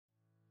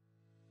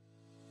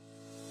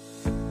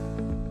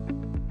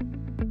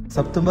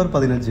September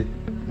 15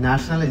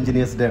 national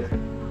engineers day ആണ്.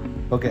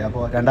 Okay,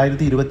 അപ്പോൾ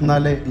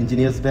 2024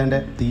 engineers ഡേൻ്റെ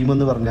theme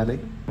എന്ന് പറഞ്ഞാൽ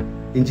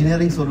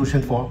engineering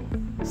solution for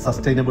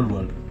sustainable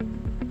world.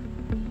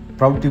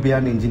 Proud to B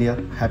an engineer.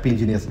 Happy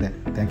engineers day.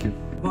 Thank you.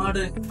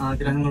 ഒരുപാട്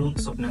ആഗ്രഹങ്ങളും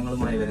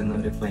സ്വപ്നങ്ങളുമായി വരുന്ന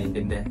ഒരു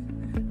ക്ലയന്റിന്റെ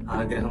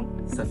ആഗ്രഹം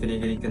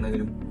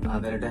സഫലീകരിക്കുന്നതിലും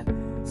അവരുടെ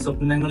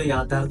സ്വപ്നങ്ങൾ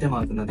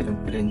യാഥാർത്ഥ്യമാക്കുന്നതിലും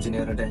ഒരു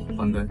എഞ്ചിനീയറുടെ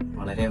പങ്ക്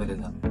വളരെ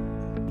വലുതാണ്.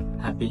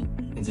 Happy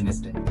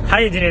engineers day.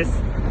 Hi engineers,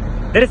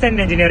 there is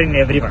an engineer in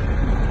everyone.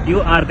 You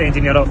are the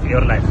engineer of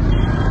your life.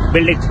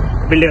 Build it,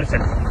 build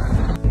yourself.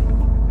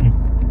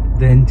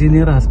 The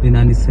engineer has been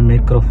and is a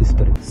maker of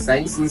history.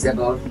 Science is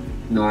about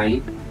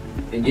knowing,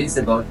 engineering is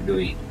about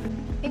doing.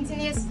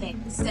 Engineers Day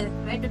is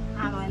celebrated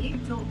annually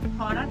to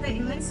honor the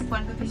immense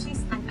contributions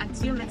and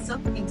achievements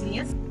of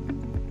engineers.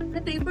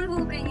 The people who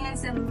bring a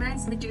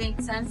semblance between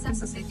science and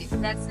society.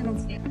 That's an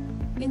engineer.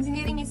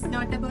 Engineering is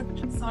not about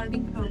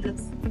solving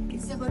problems,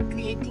 it's about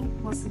creating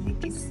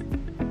possibilities.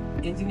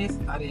 Engineers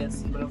are a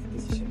symbol of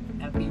precision.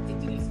 Happy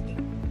Engineers Day.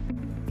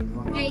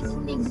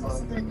 Creating the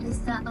impossible is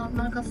the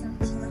hallmark of an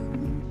engineer.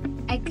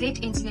 A great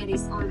engineer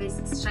is always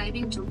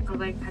striving to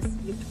provide us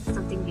with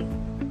something new.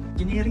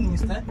 Engineering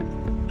is the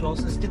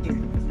closest thing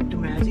to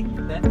magic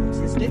that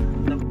exists.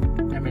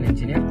 I'm an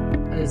engineer.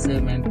 I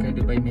serve mankind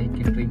by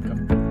making dream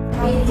come true.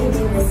 Happy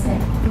Engineers Day.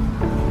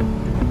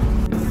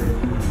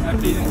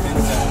 Happy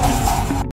Engineers Day.